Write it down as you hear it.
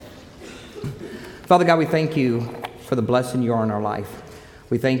Father God, we thank you for the blessing you are in our life.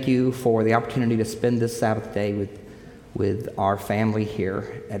 We thank you for the opportunity to spend this Sabbath day with our family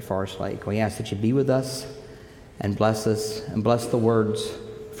here at Forest Lake. We ask that you be with us and bless us and bless the words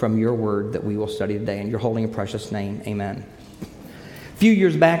from your word that we will study today. In your holy and precious name, amen. A few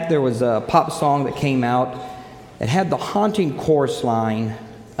years back, there was a pop song that came out. It had the haunting chorus line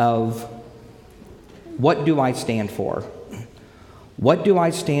of, "What do I stand for? What do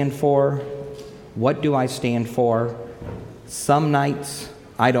I stand for? What do I stand for? Some nights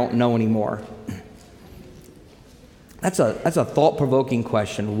I don't know anymore." That's a thought-provoking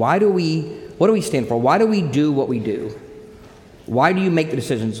question. What do we stand for? Why do we do what we do? Why do you make the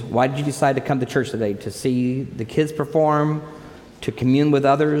decisions? Why did you decide to come to church today? To see the kids perform? To commune with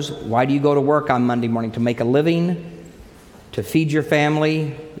others? Why do you go to work on Monday morning? To make a living? To feed your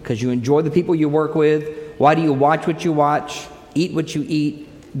family? Because you enjoy the people you work with? Why do you watch what you watch? Eat what you eat?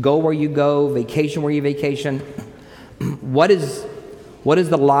 Go where you go? Vacation where you vacation? What is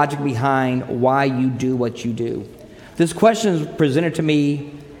the logic behind why you do what you do? This question is presented to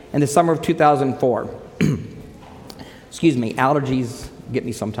me in the summer of 2004. Excuse me, allergies get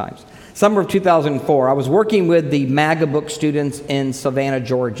me sometimes. Summer of 2004, I was working with the MAGA book students in Savannah,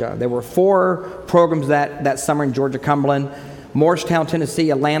 Georgia. There were 4 programs that summer in Georgia, Cumberland, Morristown, Tennessee,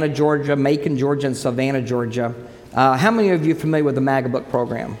 Atlanta, Georgia, Macon, Georgia, and Savannah, Georgia. How many of you are familiar with the MAGA book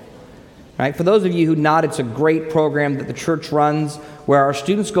program? Right? For those of you who not, it's a great program that the church runs where our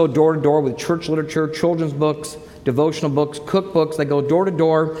students go door to door with church literature, children's books, devotional books, cookbooks. They go door to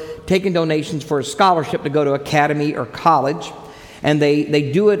door, taking donations for a scholarship to go to academy or college. And they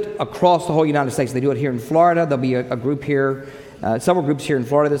do it across the whole United States. They do it here in Florida. There'll be a group here, several groups here in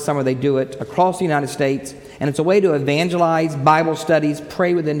Florida this summer. They do it across the United States. And it's a way to evangelize, Bible studies,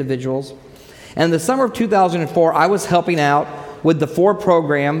 pray with individuals. And in the summer of 2004, I was helping out with the 4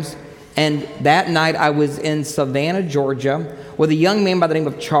 programs. And that night I was in Savannah, Georgia, with a young man by the name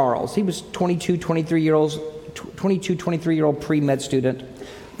of Charles. He was 23-year-old pre-med student.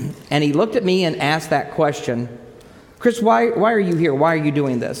 And he looked at me and asked that question, "Chris, why are you here? Why are you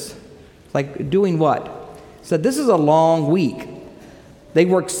doing this?" Like, doing what? He said, "This is a long week. They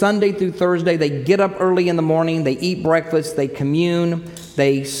work Sunday through Thursday. They get up early in the morning. They eat breakfast. They commune.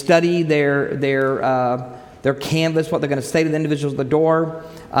 They study their canvas, what they're going to say to the individuals at the door.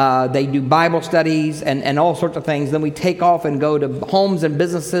 They do Bible studies and all sorts of things. Then we take off and go to homes and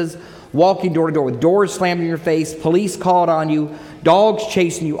businesses, walking door to door with doors slammed in your face, police called on you, dogs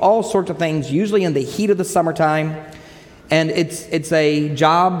chasing you, all sorts of things, usually in the heat of the summertime. And it's a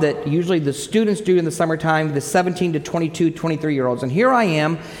job that usually the students do in the summertime, the 17 to 22, 23-year-olds. And here I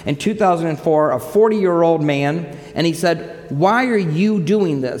am in 2004, a 40-year-old man, and he said, "Why are you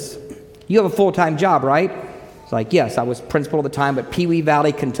doing this? You have a full-time job, right?" It's like, "Yes, I was principal at the time at Pewee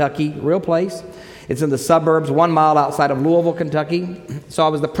Valley, Kentucky," real place. It's in the suburbs, 1 mile outside of Louisville, Kentucky. So I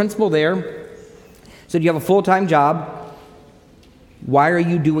was the principal there. He said, "You have a full-time job. Why are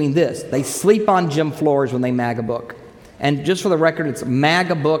you doing this?" They sleep on gym floors when they MAGA book. And just for the record, it's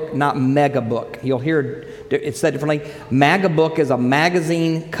MAGA book, not mega book. You'll hear it said differently. MAGA book is a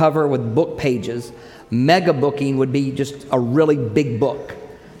magazine cover with book pages. Mega booking would be just a really big book.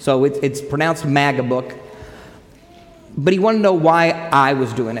 So it's pronounced MAGA book. But he wanted to know why I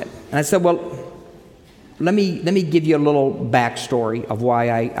was doing it. And I said, well, let me give you a little backstory of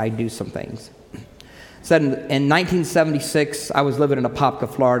why I do some things. Said in 1976, I was living in Apopka,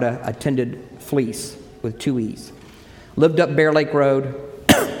 Florida, attended Fleece with 2 E's. Lived up Bear Lake Road.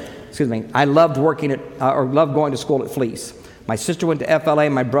 Excuse me. I loved loved going to school at Fleece. My sister went to FLA.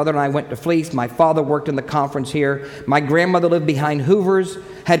 My brother and I went to Fleece. My father worked in the conference here. My grandmother lived behind Hoover's,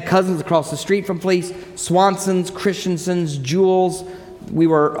 had cousins across the street from Fleece, Swanson's, Christensen's, Jules. We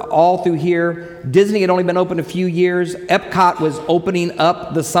were all through here. Disney had only been open a few years. Epcot was opening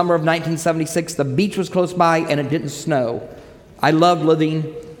up the summer of 1976. The beach was close by, and it didn't snow. I loved living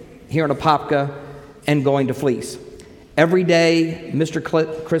here in Apopka and going to Fleece. Every day, Mr.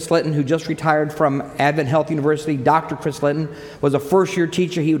 Chris Litton, who just retired from Advent Health University, Dr. Chris Litton, was a first-year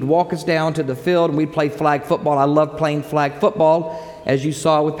teacher. He would walk us down to the field, and we'd play flag football. I loved playing flag football, as you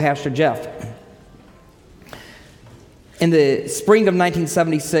saw with Pastor Jeff. In the spring of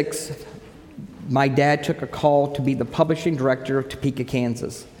 1976, my dad took a call to be the publishing director of Topeka,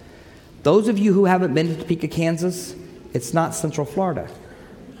 Kansas. Those of you who haven't been to Topeka, Kansas, it's not Central Florida.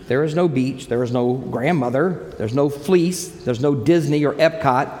 There is no beach, there is no grandmother, there's no Fleece, there's no Disney or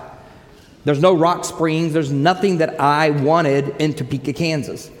Epcot, there's no Rock Springs, there's nothing that I wanted in Topeka,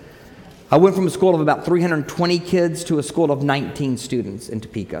 Kansas. I went from a school of about 320 kids to a school of 19 students in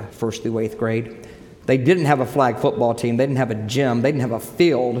Topeka, 1st through 8th grade. They didn't have a flag football team, they didn't have a gym, they didn't have a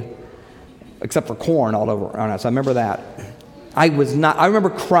field. except for corn all over on us. I remember that. I remember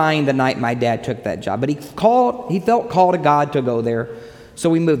crying the night my dad took that job, but he felt called to God to go there. So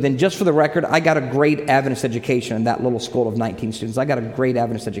we moved. And just for the record, I got a great Adventist education in that little school of 19 students. I got a great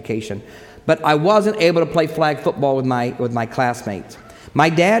Adventist education. But I wasn't able to play flag football with my classmates. My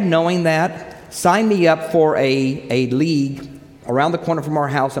dad, knowing that, signed me up for a league around the corner from our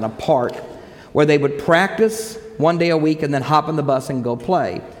house in a park where they would practice one day a week and then hop on the bus and go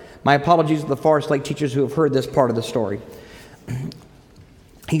play. My apologies to the Forest Lake teachers who have heard this part of the story.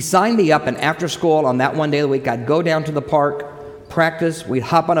 He signed me up, and after school on that one day of the week, I'd go down to the park, practice, we'd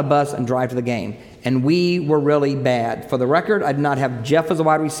hop on a bus and drive to the game. And we were really bad. For the record, I did not have Jeff as a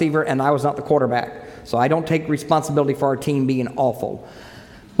wide receiver, and I was not the quarterback. So I don't take responsibility for our team being awful.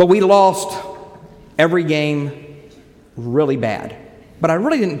 But we lost every game really bad. But I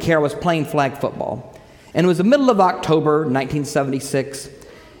really didn't care. I was playing flag football. And it was the middle of October 1976,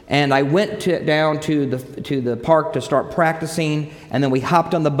 and I went down to the park to start practicing, and then we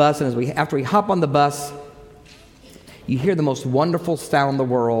hopped on the bus, and after we hop on the bus, you hear the most wonderful sound in the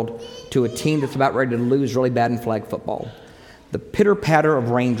world to a team that's about ready to lose really bad in flag football. The pitter-patter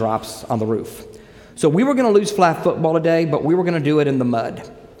of raindrops on the roof. So we were going to lose flag football today, but we were going to do it in the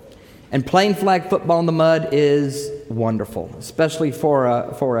mud. And playing flag football in the mud is wonderful, especially for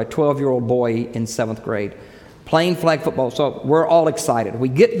a 12-year-old boy in 7th grade. Playing flag football, so we're all excited. We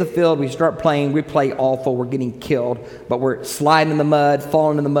get to the field, we start playing, we play awful, we're getting killed, but we're sliding in the mud,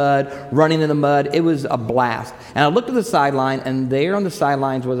 falling in the mud, running in the mud. It was a blast. And I looked at the sideline, and there on the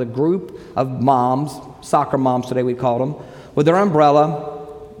sidelines was a group of moms, soccer moms today we called them, with their umbrella,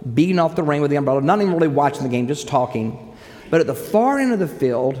 beating off the rain with the umbrella, not even really watching the game, just talking. But at the far end of the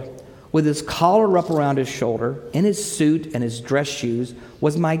field, with his collar up around his shoulder, in his suit and his dress shoes,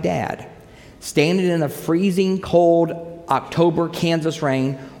 was my dad, standing in a freezing cold October Kansas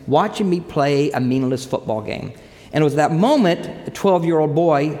rain, watching me play a meaningless football game. And it was that moment, a 12-year-old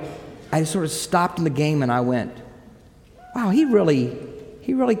boy, I sort of stopped in the game and I went, wow, he really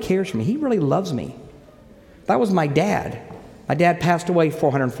cares for me. He really loves me. That was my dad. My dad passed away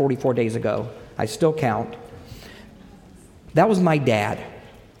 444 days ago. I still count. That was my dad.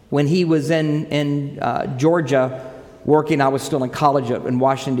 When he was in Georgia working, I was still in college in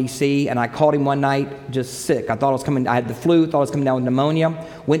Washington, D.C., and I called him one night just sick. I had the flu, thought I was coming down with pneumonia.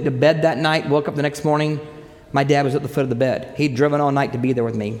 Went to bed that night, woke up the next morning. My dad was at the foot of the bed. He'd driven all night to be there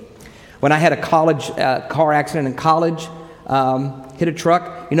with me. When I had a college car accident in college, hit a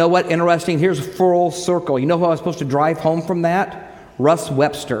truck. You know what? Interesting. Here's a full circle. You know who I was supposed to drive home from that? Russ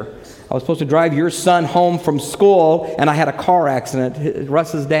Webster. I was supposed to drive your son home from school, and I had a car accident.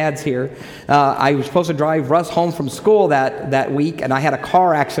 Russ's dad's here. I was supposed to drive Russ home from school that week, and I had a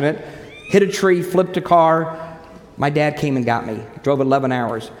car accident, hit a tree, flipped a car. My dad came and got me. Drove 11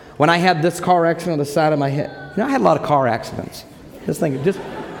 hours. When I had this car accident on the side of my head, I had a lot of car accidents. Just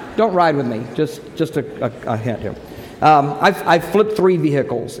don't ride with me. Just a hint here. I've flipped 3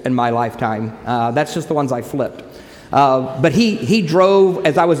 vehicles in my lifetime. That's just the ones I flipped. But he drove,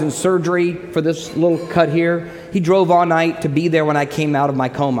 as I was in surgery for this little cut here, he drove all night to be there when I came out of my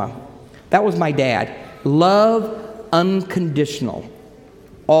coma. That was my dad. Love unconditional.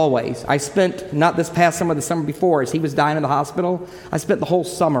 Always. I spent, not this past summer, the summer before, as he was dying in the hospital, I spent the whole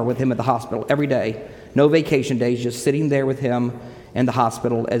summer with him at the hospital every day. No vacation days, just sitting there with him in the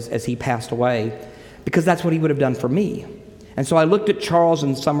hospital as he passed away. Because that's what he would have done for me. And so I looked at Charles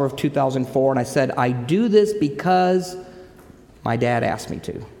in the summer of 2004 and I said, I do this because my dad asked me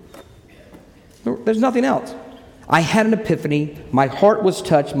to. There's nothing else. I had an epiphany. My heart was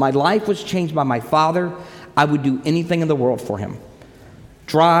touched. My life was changed by my father. I would do anything in the world for him.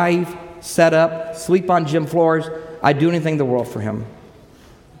 Drive, set up, sleep on gym floors. I'd do anything in the world for him.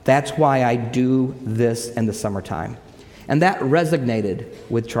 That's why I do this in the summertime. And that resonated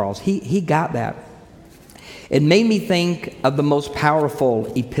with Charles. He got that. It made me think of the most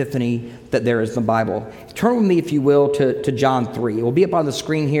powerful epiphany that there is in the Bible. Turn with me, if you will, to John 3. It will be up on the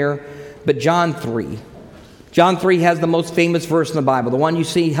screen here, but John 3. John 3 has the most famous verse in the Bible, the one you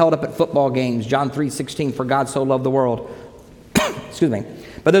see held up at football games, John 3:16, for God so loved the world. Excuse me.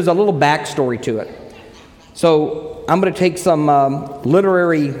 But there's a little backstory to it. So I'm going to take some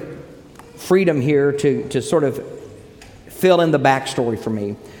literary freedom here to sort of fill in the backstory for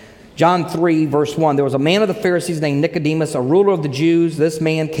me. John 3, verse 1, there was a man of the Pharisees named Nicodemus, a ruler of the Jews. This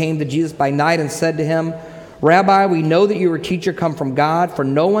man came to Jesus by night and said to him, Rabbi, we know that you are a teacher come from God, for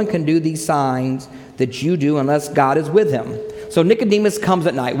no one can do these signs that you do unless God is with him. So Nicodemus comes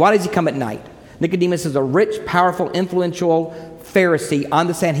at night. Why does he come at night? Nicodemus is a rich, powerful, influential Pharisee on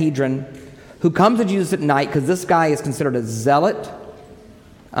the Sanhedrin who comes to Jesus at night because this guy is considered a zealot,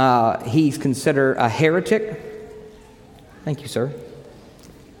 He's considered a heretic. Thank you, sir.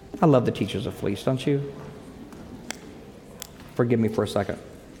 I love the teachers of Fleece, don't you? Forgive me for a second.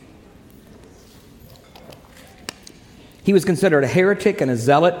 He was considered a heretic and a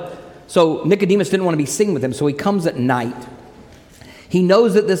zealot. So Nicodemus didn't want to be seen with him, so he comes at night. He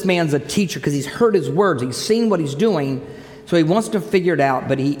knows that this man's a teacher because he's heard his words. He's seen what he's doing, so he wants to figure it out,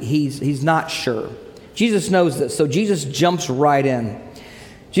 but he's not sure. Jesus knows this, so Jesus jumps right in.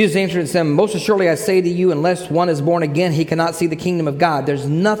 Jesus answered and said, "Most assuredly I say to you, unless one is born again, he cannot see the kingdom of God." There's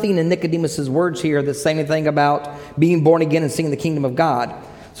nothing in Nicodemus' words here that's saying anything about being born again and seeing the kingdom of God.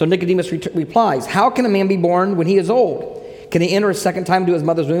 So Nicodemus replies, "How can a man be born when he is old? Can he enter a second time into his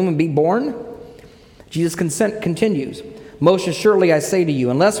mother's womb and be born?" Jesus continues, "Most assuredly I say to you,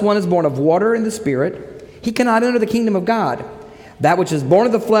 unless one is born of water and the Spirit, he cannot enter the kingdom of God. That which is born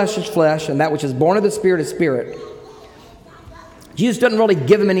of the flesh is flesh, and that which is born of the Spirit is spirit." Jesus doesn't really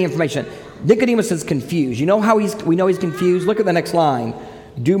give him any information. Nicodemus is confused. You know how we know he's confused? Look at the next line.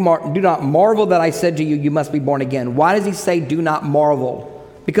 Do not marvel that I said to you, you must be born again. Why does he say do not marvel?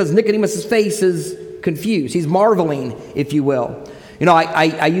 Because Nicodemus' face is confused. He's marveling, if you will. You know,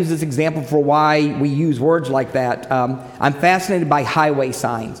 I use this example for why we use words like that. I'm fascinated by highway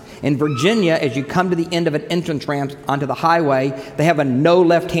signs. In Virginia, as you come to the end of an entrance ramp onto the highway, they have a no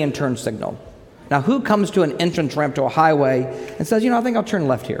left-hand turn signal. Now, who comes to an entrance ramp to a highway and says, I think I'll turn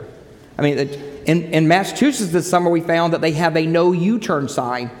left here? I mean, in Massachusetts this summer, we found that they have a no U-turn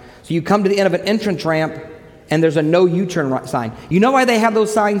sign. So you come to the end of an entrance ramp, and there's a no U-turn sign. You know why they have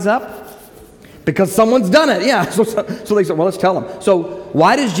those signs up? Because someone's done it, yeah. So they said, well, let's tell them. So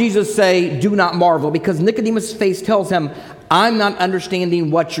why does Jesus say, do not marvel? Because Nicodemus' face tells him, I'm not understanding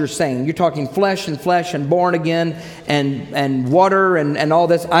what you're saying. You're talking flesh and born again and water and all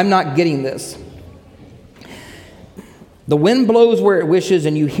this. I'm not getting this. The wind blows where it wishes,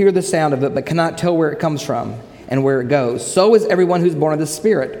 and you hear the sound of it, but cannot tell where it comes from and where it goes. So is everyone who's born of the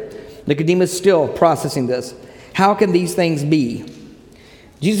Spirit. Nicodemus still processing this. How can these things be?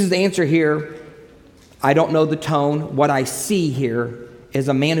 Jesus' answer here, I don't know the tone. What I see here is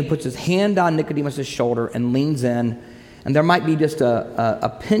a man who puts his hand on Nicodemus' shoulder and leans in, and there might be just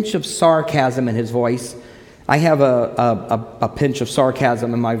a pinch of sarcasm in his voice. I have a pinch of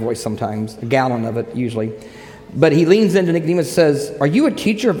sarcasm in my voice sometimes, a gallon of it usually. But he leans into Nicodemus and says, are you a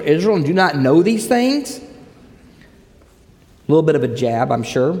teacher of Israel and do not know these things? A little bit of a jab, I'm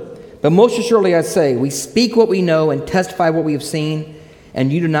sure. But most assuredly I say, we speak what we know and testify what we have seen, and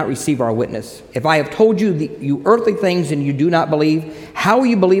you do not receive our witness. If I have told you you earthly things and you do not believe, how will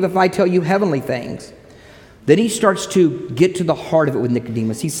you believe if I tell you heavenly things? Then he starts to get to the heart of it with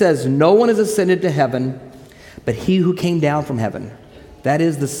Nicodemus. He says, no one has ascended to heaven but he who came down from heaven. That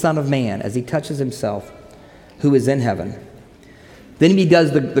is the Son of Man, as he touches himself, who is in heaven. Then he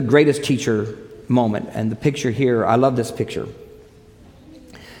does the greatest teacher moment, and the picture here, I love this picture.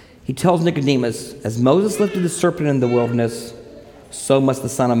 He tells Nicodemus, as Moses lifted the serpent in the wilderness, so must the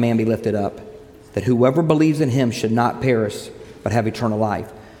Son of Man be lifted up, that whoever believes in him should not perish, but have eternal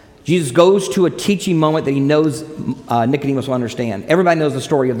life. Jesus goes to a teaching moment that he knows Nicodemus will understand. Everybody knows the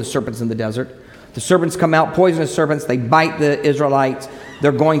story of the serpents in the desert. The serpents come out, poisonous serpents. They bite the Israelites.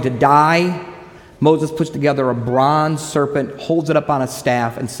 They're going to die. Moses puts together a bronze serpent, holds it up on a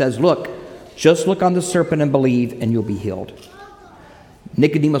staff, and says, look, just look on the serpent and believe, and you'll be healed.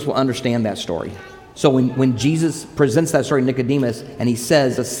 Nicodemus will understand that story. So when Jesus presents that story to Nicodemus, and he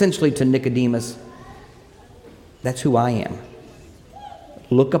says essentially to Nicodemus, that's who I am.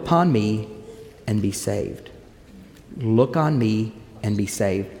 Look upon me and be saved. Look on me and be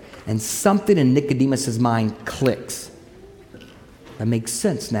saved. And something in Nicodemus' mind clicks. That makes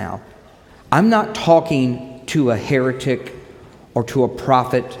sense now. I'm not talking to a heretic or to a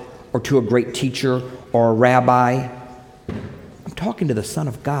prophet or to a great teacher or a rabbi. I'm talking to the Son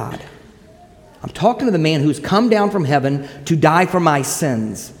of God. I'm talking to the man who's come down from heaven to die for my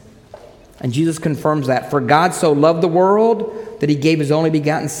sins. And Jesus confirms that. For God so loved the world that he gave his only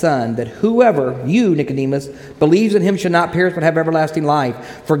begotten Son, that whoever, you, Nicodemus, believes in him should not perish but have everlasting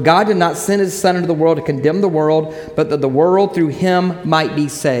life. For God did not send his Son into the world to condemn the world, but that the world through him might be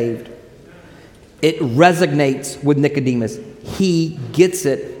saved. It resonates with Nicodemus. He gets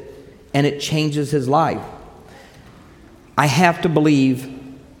it, and it changes his life. I have to believe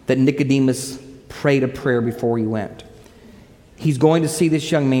that Nicodemus prayed a prayer before he went. He's going to see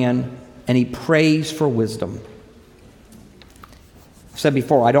this young man, and he prays for wisdom. I've said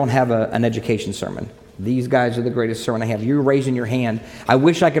before, I don't have an education sermon. These guys are the greatest sermon I have. You're raising your hand. I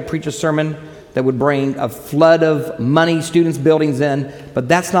wish I could preach a sermon that would bring a flood of money, students, buildings in, but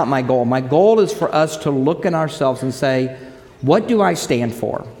that's not my goal. My goal is for us to look in ourselves and say, What do I stand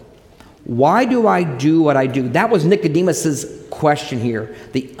for? Why do I do what I do? That was Nicodemus's question here,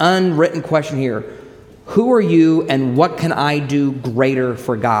 the unwritten question here. Who are you and what can I do greater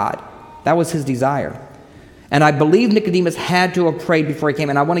for God? That was his desire. And I believe Nicodemus had to have prayed before he came.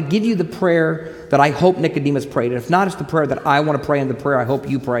 And I want to give you the prayer that I hope Nicodemus prayed. And if not, it's the prayer that I want to pray and the prayer I hope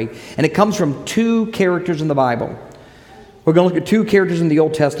you pray. And it comes from two characters in the Bible. We're going to look at two characters in the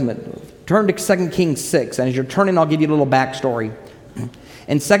Old Testament. Turn to 2 Kings 6. And as you're turning, I'll give you a little backstory.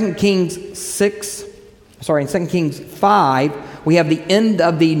 In 2 Kings 5, we have the end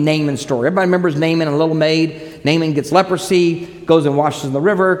of the Naaman story. Everybody remembers Naaman and a little maid. Naaman gets leprosy, goes and washes in the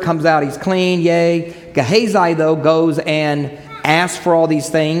river, comes out, he's clean, yay. Gehazi, though, goes and asks for all these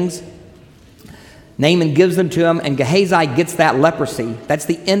things. Naaman gives them to him, and Gehazi gets that leprosy. That's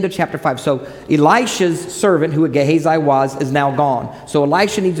the end of chapter 5. So Elisha's servant, who Gehazi was, is now gone. So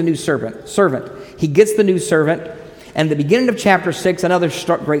Elisha needs a new servant. He gets the new servant. And the beginning of chapter 6, another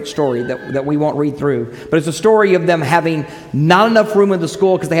great story that we won't read through. But it's a story of them having not enough room in the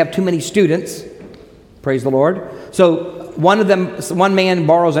school because they have too many students. Praise the Lord. So one man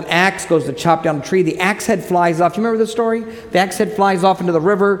borrows an axe, goes to chop down a tree. The axe head flies off. You remember this story? The axe head flies off into the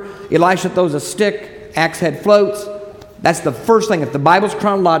river. Elisha throws a stick. Axe head floats. That's the first thing. If the Bible's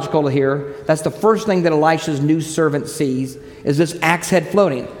chronological here, that's the first thing that Elisha's new servant sees is this axe head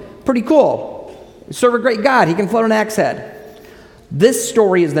floating. Pretty cool. Serve a great God. He can float an axe head. This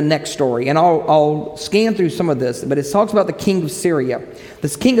story is the next story, and I'll scan through some of this, but it talks about the king of Syria.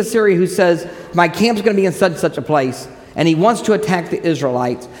 This king of Syria who says, my camp's going to be in such and such a place, and he wants to attack the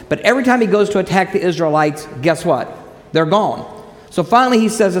Israelites. But every time he goes to attack the Israelites, guess what? They're gone. So finally he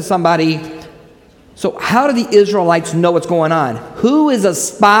says to somebody, so how do the Israelites know what's going on? Who is a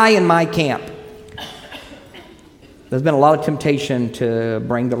spy in my camp? There's been a lot of temptation to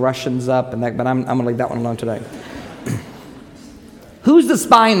bring the Russians up, and that, but I'm going to leave that one alone today. Who's the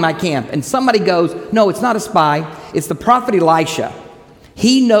spy in my camp? And somebody goes, no, it's not a spy. It's the prophet Elisha.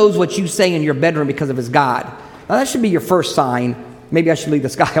 He knows what you say in your bedroom because of his God. Now, that should be your first sign. Maybe I should leave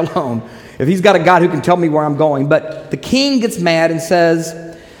this guy alone if he's got a God who can tell me where I'm going. But the king gets mad and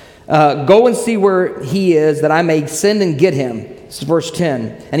says, go and see where he is, that I may send and get him. This is verse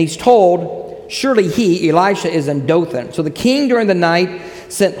 10. And he's told, surely he, Elisha, is in Dothan. So the king during the night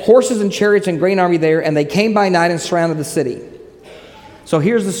sent horses and chariots and great army there, and they came by night and surrounded the city. So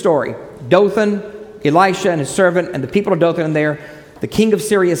here's the story. Dothan, Elisha and his servant, and the people of Dothan are there. The king of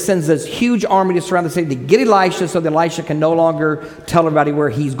Syria sends this huge army to surround the city to get Elisha so that Elisha can no longer tell everybody where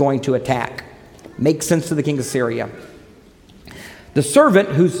he's going to attack. Makes sense to the king of Syria. The servant,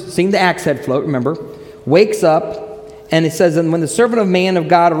 who's seen the axe head float, remember, wakes up. And it says, and when the servant of man of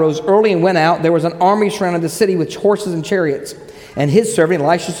God arose early and went out, there was an army surrounding the city with horses and chariots. And his servant,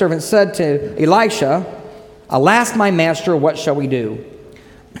 Elisha's servant, said to Elisha, alas, my master, what shall we do?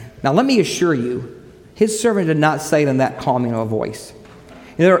 Now, let me assure you, his servant did not say it in that calming of a voice.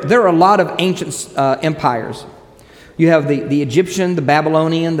 There are a lot of ancient empires. You have the Egyptian, the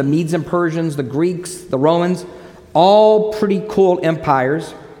Babylonian, the Medes and Persians, the Greeks, the Romans, all pretty cool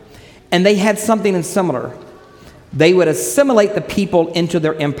empires. And they had something in similar. They would assimilate the people into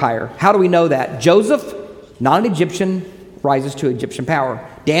their empire. How do we know that? Joseph, not an Egyptian, rises to Egyptian power.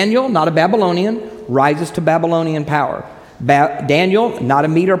 Daniel, not a Babylonian, rises to Babylonian power. Daniel, not a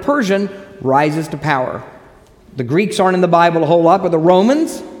Mede or Persian, rises to power. The Greeks aren't in the Bible a whole lot, but the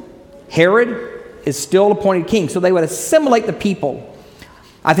Romans, Herod is still appointed king. So they would assimilate the people.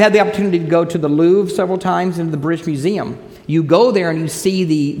 I've had the opportunity to go to the Louvre several times, into the British Museum. You go there and you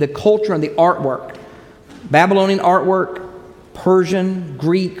see the culture and the artwork. Babylonian artwork, Persian,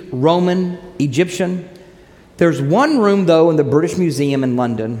 Greek, Roman, Egyptian. There's one room, though, in the British Museum in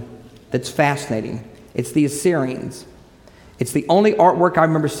London that's fascinating. It's the Assyrians. It's the only artwork I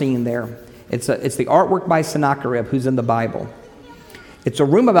remember seeing there. It's the artwork by Sennacherib, who's in the Bible. It's a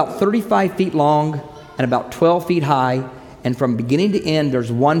room about 35 feet long and about 12 feet high, and from beginning to end,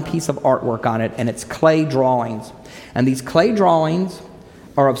 there's one piece of artwork on it, and it's clay drawings. And these clay drawings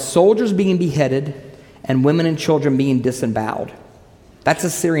are of soldiers being beheaded and women and children being disemboweled. That's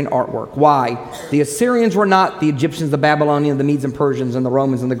Assyrian artwork. Why? The Assyrians were not the Egyptians, the Babylonians, the Medes and Persians, and the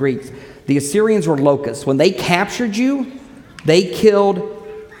Romans and the Greeks. The Assyrians were locusts. When they captured you, they killed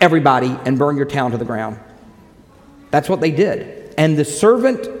everybody and burned your town to the ground. That's what they did. And the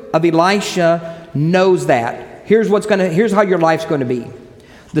servant of Elisha knows that. Here's how your life's going to be.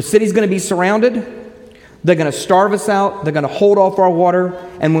 The city's going to be surrounded. They're going to starve us out. They're going to hold off our water.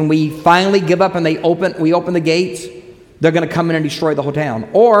 And when we finally give up and we open the gates, they're going to come in and destroy the whole town.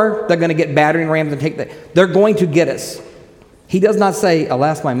 Or they're going to get battering rams and they're going to get us. He does not say,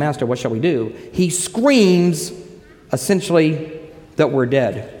 alas, my master, what shall we do? He screams, essentially that we're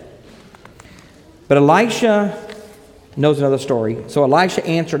dead. But Elisha knows another story. So Elisha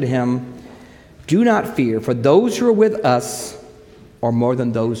answered him, "Do not fear, for those who are with us are more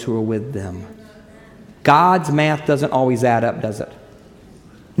than those who are with them." God's math doesn't always add up, does it?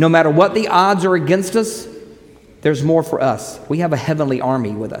 No matter what the odds are against us, there's more for us. We have a heavenly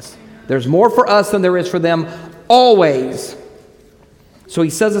army with us. There's more for us than there is for them, always. So he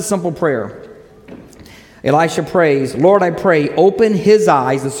says a simple prayer. Elisha prays, "Lord, I pray, open his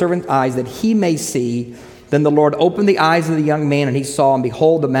eyes, the servant's eyes, that he may see." Then the Lord opened the eyes of the young man, and he saw, and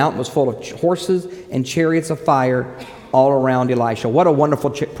behold, the mountain was full of horses and chariots of fire all around Elisha. What a wonderful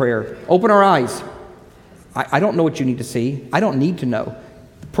prayer. Open our eyes. I don't know what you need to see. I don't need to know.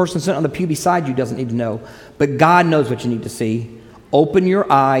 The person sitting on the pew beside you doesn't need to know. But God knows what you need to see. Open your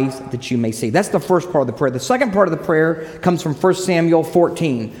eyes that you may see. That's the first part of the prayer. The second part of the prayer comes from 1 Samuel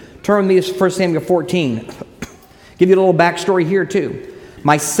 14. Turn with me to 1 Samuel 14. Give you a little backstory here too.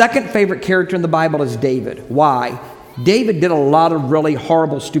 My second favorite character in the Bible is David. Why? David did a lot of really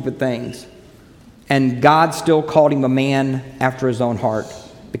horrible, stupid things. And God still called him a man after his own heart,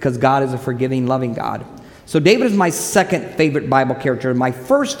 because God is a forgiving, loving God. So David is my second favorite Bible character. My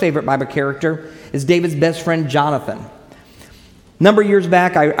first favorite Bible character is David's best friend, Jonathan. A number of years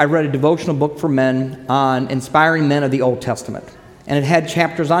back, I read a devotional book for men on inspiring men of the Old Testament. And it had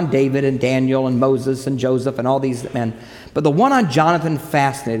chapters on David and Daniel and Moses and Joseph and all these men. But the one on Jonathan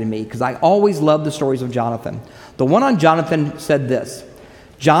fascinated me, because I always loved the stories of Jonathan. The one on Jonathan said this: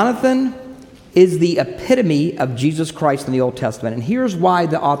 Jonathan is the epitome of Jesus Christ in the Old Testament. And here's why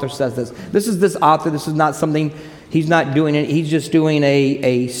the author says this. This is not something he's not doing. He's just doing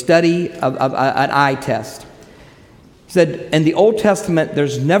a study of an eye test. He said, in the Old Testament,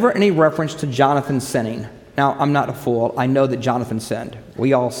 there's never any reference to Jonathan sinning. Now, I'm not a fool. I know that Jonathan sinned.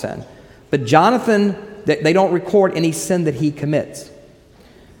 We all sin. But Jonathan, they don't record any sin that he commits.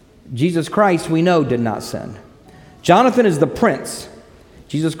 Jesus Christ, we know, did not sin. Jonathan is the prince.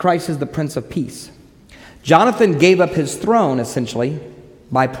 Jesus Christ is the Prince of Peace. Jonathan gave up his throne, essentially,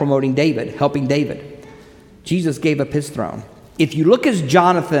 by promoting David, helping David. Jesus gave up his throne. If you look at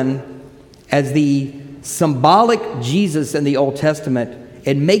Jonathan as the symbolic Jesus in the Old Testament,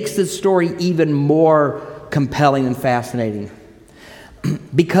 it makes this story even more compelling and fascinating.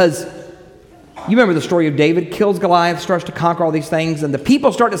 Because you remember the story of David, kills Goliath, starts to conquer all these things, and the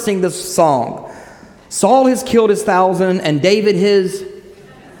people start to sing this song. Saul has killed his 1,000, and David his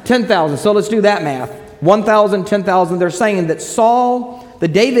 10,000. So let's do that math. 1,000, 10,000. They're saying that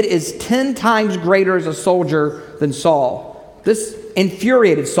David is 10 times greater as a soldier than Saul. This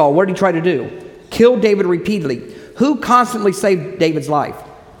infuriated Saul. What did he try to do? Kill David repeatedly. Who constantly saved David's life?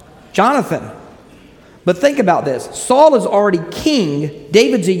 Jonathan. But think about this. Saul is already king.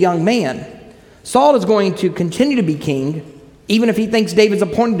 David's a young man. Saul is going to continue to be king, even if he thinks David's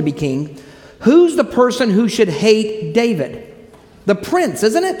appointed to be king. Who's the person who should hate David? The prince,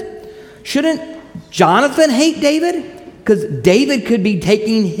 isn't it? Shouldn't Jonathan hate David? Because David could be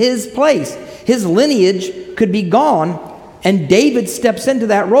taking his place. His lineage could be gone, and David steps into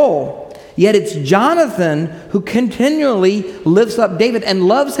that role. Yet it's Jonathan who continually lifts up David and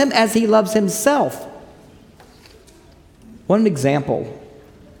loves him as he loves himself. What an example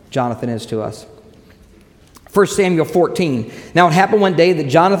Jonathan is to us. 1 Samuel 14. Now it happened one day that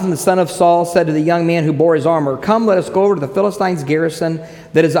Jonathan, the son of Saul, said to the young man who bore his armor, "Come, let us go over to the Philistines' garrison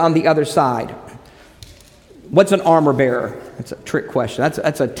that is on the other side." What's an armor bearer? That's a trick question.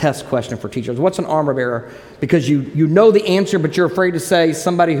 That's a test question for teachers. What's an armor bearer? Because you know the answer, but you're afraid to say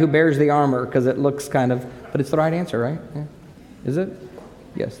somebody who bears the armor because it looks kind of, but it's the right answer, right? Yeah. Is it?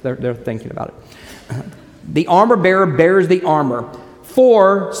 Yes, they're thinking about it. The armor bearer bears the armor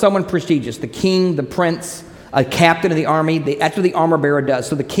for someone prestigious, the king, the prince, a captain of the army. That's what the armor bearer does.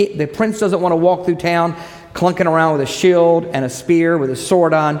 So the prince doesn't want to walk through town clunking around with a shield and a spear with a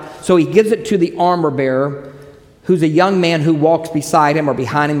sword on. So he gives it to the armor bearer, who's a young man who walks beside him or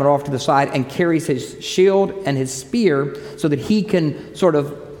behind him or off to the side and carries his shield and his spear so that he can sort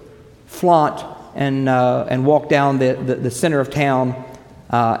of flaunt and walk down the center of town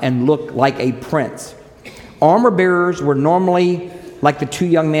and look like a prince. Armor bearers were normally like the two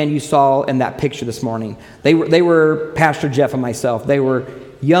young men you saw in that picture this morning. They were Pastor Jeff and myself. They were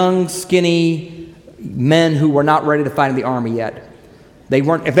young, skinny men who were not ready to fight in the army yet. They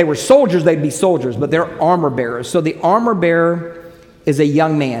weren't. If they were soldiers, they'd be soldiers, but they're armor bearers. So the armor bearer is a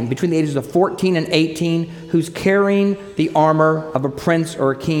young man between the ages of 14 and 18 who's carrying the armor of a prince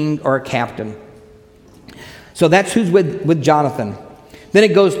or a king or a captain. So that's who's with Jonathan. Then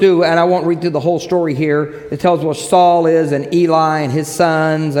it goes through, and I won't read through the whole story here. It tells where Saul is and Eli and his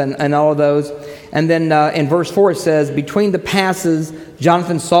sons and all of those. And then in verse 4 it says, between the passes,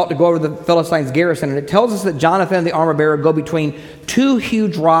 Jonathan sought to go over the Philistines' garrison. And it tells us that Jonathan and the armor bearer go between two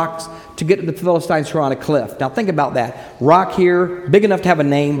huge rocks to get to the Philistines who are on a cliff. Now think about that. Rock here, big enough to have a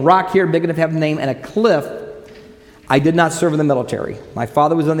name. Rock here, big enough to have a name. And a cliff. I did not serve in the military. My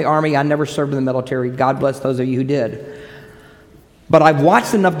father was in the army. I never served in the military. God bless those of you who did. But I've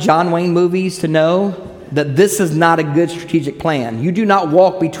watched enough John Wayne movies to know that this is not a good strategic plan. You do not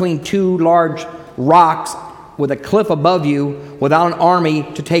walk between two large rocks with a cliff above you without an army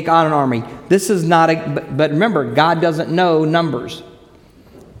to take on an army. This is not but remember, God doesn't know numbers.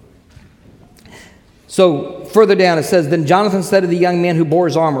 So further down it says, then Jonathan said to the young man who bore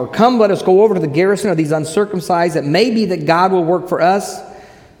his armor, come, let us go over to the garrison of these uncircumcised. It may be that God will work for us.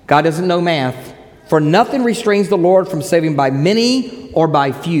 God doesn't know math. For nothing restrains the Lord from saving by many or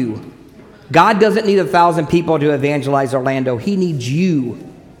by few. God doesn't need 1,000 people to evangelize Orlando. He needs you.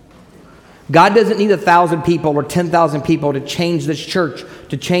 God doesn't need 1,000 people or 10,000 people to change this church,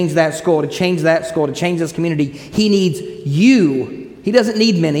 to change that school, to change that school, to change this community. He needs you. He doesn't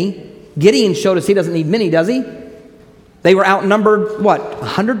need many. Gideon showed us he doesn't need many, does he? They were outnumbered,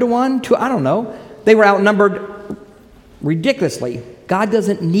 100 to 1? I don't know. They were outnumbered ridiculously. God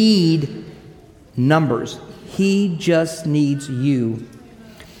doesn't need numbers. He just needs you.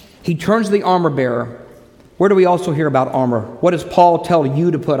 He turns to the armor bearer. Where do we also hear about armor? What does Paul tell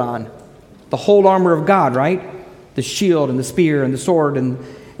you to put on? The whole armor of God, right? The shield and the spear and the sword and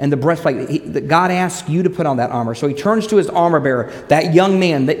the breastplate. God asks you to put on that armor. So he turns to his armor bearer, that young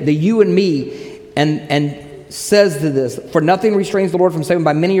man, the you and me, and says to this, for nothing restrains the Lord from saving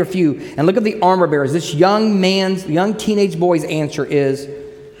by many or few. And look at the armor bearers. This young teenage boy's answer is,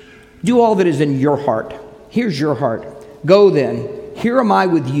 do all that is in your heart. Here's your heart. Go then. Here am I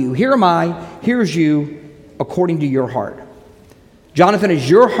with you. Here am I. Here's you according to your heart. Jonathan, as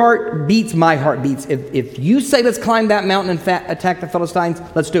your heart beats, my heart beats. If you say let's climb that mountain and attack the Philistines,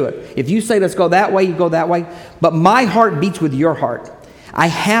 let's do it. If you say let's go that way, you go that way. But my heart beats with your heart. I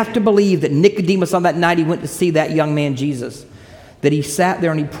have to believe that Nicodemus on that night he went to see that young man Jesus, that he sat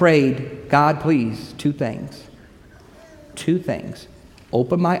there and he prayed, God, please, two things.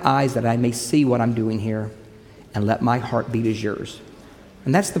 Open my eyes that I may see what I'm doing here, and let my heart beat as yours.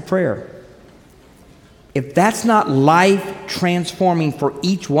 And that's the prayer. If that's not life transforming for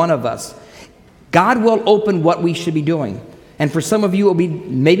each one of us, God will open what we should be doing. And for some of you, it will be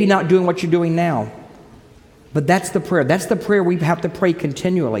maybe not doing what you're doing now. But that's the prayer. That's the prayer we have to pray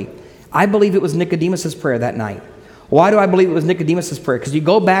continually. I believe it was Nicodemus' prayer that night. Why do I believe it was Nicodemus' prayer? Because you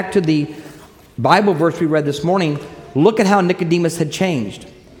go back to the Bible verse we read this morning, look at how Nicodemus had changed.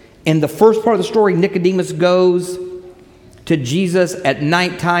 In the first part of the story, Nicodemus goes to Jesus at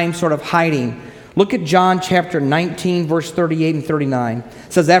nighttime, sort of hiding. Look at John chapter 19, verse 38 and 39.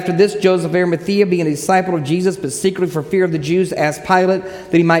 It says, after this, Joseph of Arimathea, being a disciple of Jesus, but secretly for fear of the Jews, asked Pilate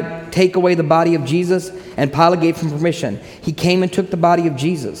that he might take away the body of Jesus, and Pilate gave him permission. He came and took the body of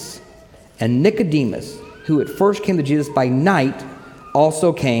Jesus. And Nicodemus, who at first came to Jesus by night,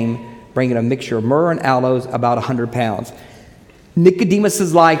 also came, bringing a mixture of myrrh and aloes, about 100 pounds.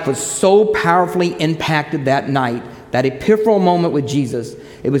 Nicodemus' life was so powerfully impacted that night, that epiphanal moment with Jesus,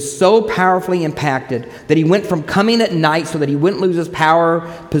 it was so powerfully impacted that he went from coming at night so that he wouldn't lose his power,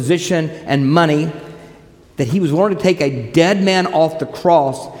 position, and money, that he was willing to take a dead man off the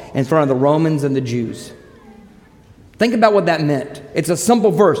cross in front of the Romans and the Jews. Think about what that meant. It's a simple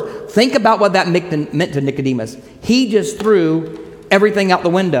verse. Think about what that meant to Nicodemus. He just threw everything out the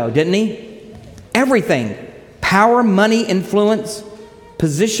window, didn't he? Everything. Power, money, influence,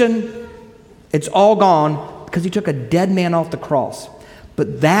 position, it's all gone because he took a dead man off the cross.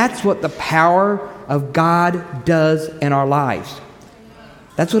 But that's what the power of God does in our lives.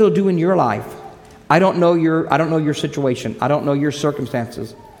 That's what he'll do in your life. I don't know your situation. I don't know your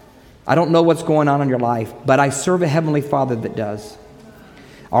circumstances. I don't know what's going on in your life, but I serve a heavenly Father that does.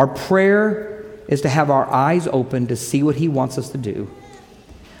 Our prayer is to have our eyes open to see what he wants us to do.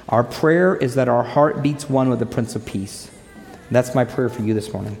 Our prayer is that our heart beats one with the Prince of Peace. That's my prayer for you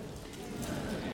this morning.